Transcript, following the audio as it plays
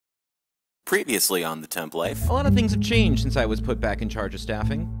Previously on the Temp Life. A lot of things have changed since I was put back in charge of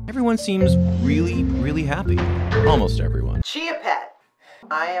staffing. Everyone seems really, really happy. Almost everyone. Chiapetta,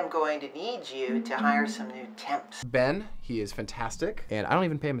 I am going to need you to hire some new temps. Ben, he is fantastic. And I don't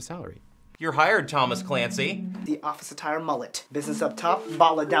even pay him a salary. You're hired, Thomas Clancy. The office attire mullet. Business up top,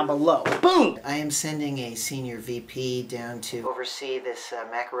 balla down below. Boom! I am sending a senior VP down to oversee this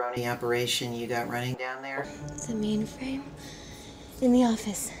macaroni operation you got running down there. It's a mainframe in the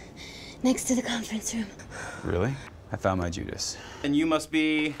office, next to the conference room. Really? I found my Judas. And you must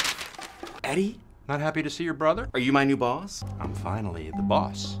be... Eddie? Not happy to see your brother? Are you my new boss? I'm finally the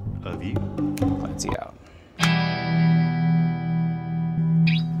boss of you. Clancy out.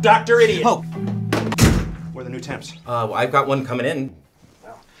 Dr. Idiot! Oh! Where are the new temps? I've got one coming in.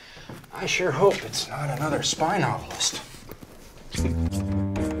 Well, I sure hope it's not another spy novelist.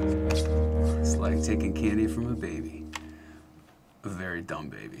 It's like taking candy from a baby. A very dumb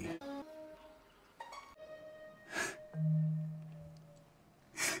baby.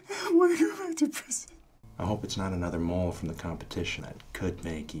 I want to go back to prison. I hope it's not another mole from the competition that could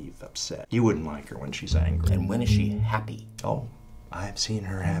make Eve upset. You wouldn't like her when she's angry. And when is she happy? Oh, I've seen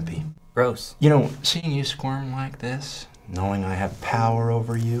her happy. Gross. You know, seeing you squirm like this, knowing I have power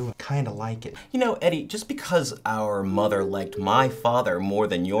over you, I kinda like it. You know, Eddie, just because our mother liked my father more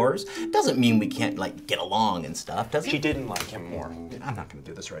than yours, doesn't mean we can't, like, get along and stuff, does it? She didn't like him more. I'm not gonna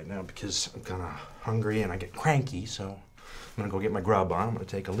do this right now because I'm kinda hungry and I get cranky, so I'm gonna go get my grub on. I'm gonna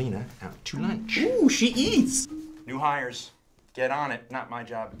take Alina out to lunch. Ooh, she eats. New hires. Get on it. Not my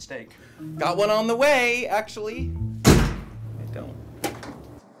job at stake. Got one on the way, actually. I don't.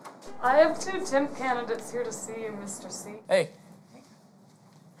 I have 2 temp candidates here to see you, Mr. C. Hey.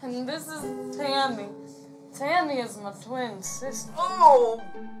 And this is Tammy. Tammy is my twin sister. Oh,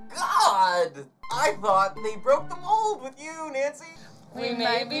 God! I thought they broke the mold with you, Nancy. We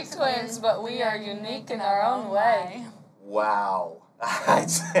may be twins, but we are unique in our own way. Wow.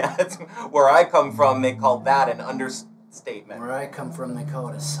 Where I come from, they call that an understatement. Where I come from, they call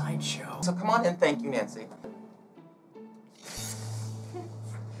it a sideshow. So come on in, thank you, Nancy.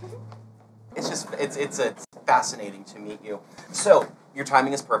 It's fascinating to meet you. So, your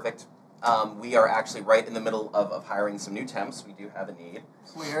timing is perfect. We are actually right in the middle of hiring some new temps. We do have a need.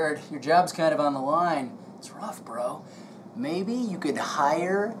 We heard your job's kind of on the line. It's rough, bro. Maybe you could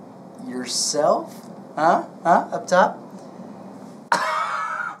hire yourself? Huh? Up top?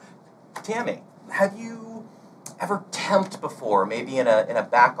 Tammy, have you ever temped before? Maybe in a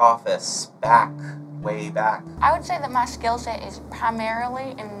back office, way back? I would say that my skill set is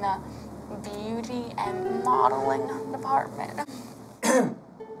primarily in the beauty and modeling department.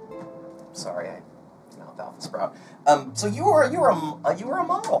 Sorry, I alfalfa sprout. So you were a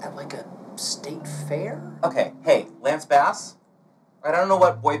model At like a state fair? Okay, hey, Lance Bass. I don't know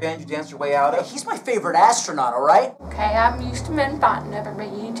what boy band you danced your way out of. Hey, he's my favorite astronaut, all right? Okay, I'm used to men fighting over me.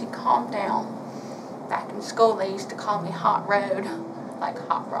 You need to calm down. Back in school, they used to call me Hot Rod, like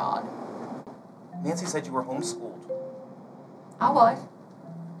Hot Rod. Nancy said you were homeschooled. I was.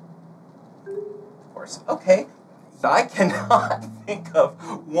 Of course. Okay. I cannot think of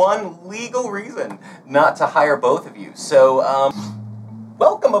one legal reason not to hire both of you. So,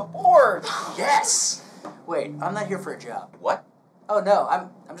 welcome aboard. Yes! Wait, I'm not here for a job. What? Oh no,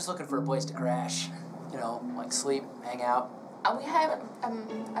 I'm just looking for a place to crash. You know, like sleep, hang out. We have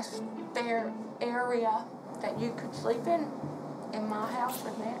a spare area that you could sleep in my house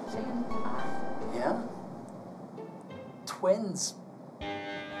with Nancy and I. Yeah? Twins.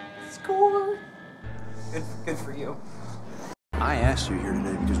 Score! Good for you. I asked you here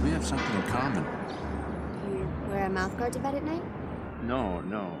today because we have something in common. You wear a mouthguard to bed at night? No.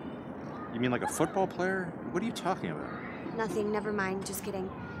 You mean like a football player? What are you talking about? Nothing, never mind, just kidding.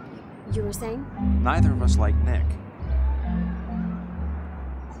 You were saying? Neither of us like Nick.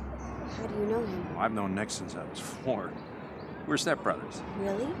 How do you know him? Well, I've known Nick since I was 4. We're stepbrothers.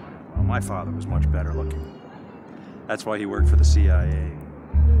 Really? Well, my father was much better looking. That's why he worked for the CIA.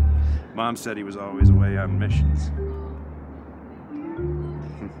 Mom said he was always away on missions.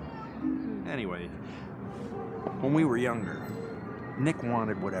 Anyway, when we were younger, Nick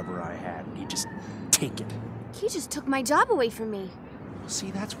wanted whatever I had, and he'd just take it. He just took my job away from me.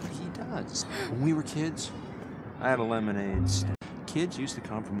 See, that's what he does. When we were kids, I had a lemonade stand. Kids used to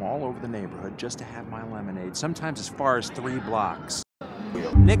come from all over the neighborhood just to have my lemonade, sometimes as far as 3 blocks.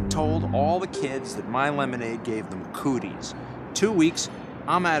 Nick told all the kids that my lemonade gave them cooties. 2 weeks,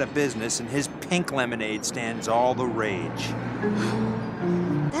 I'm out of business, and his pink lemonade stands all the rage.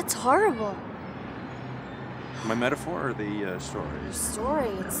 That's horrible. My metaphor or the story? Your story,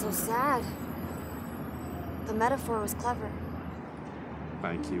 it's so sad. The metaphor was clever.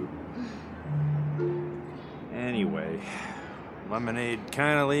 Thank you. Anyway, lemonade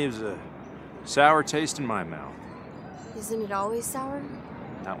kind of leaves a sour taste in my mouth. Isn't it always sour?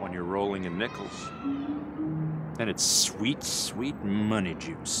 Not when you're rolling in nickels. And it's sweet, sweet money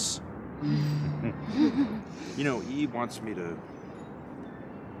juice. You know, Eve wants me to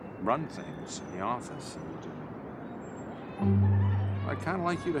run things in the office. And I'd kind of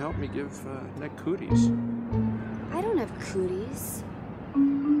like you to help me give Nick cooties. I don't have cooties.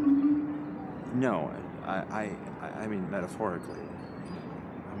 No, I mean metaphorically.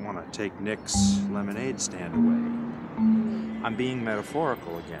 I want to take Nick's lemonade stand away. I'm being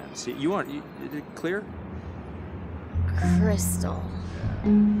metaphorical again. See, is it clear? Crystal.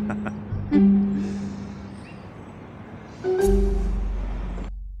 Yeah.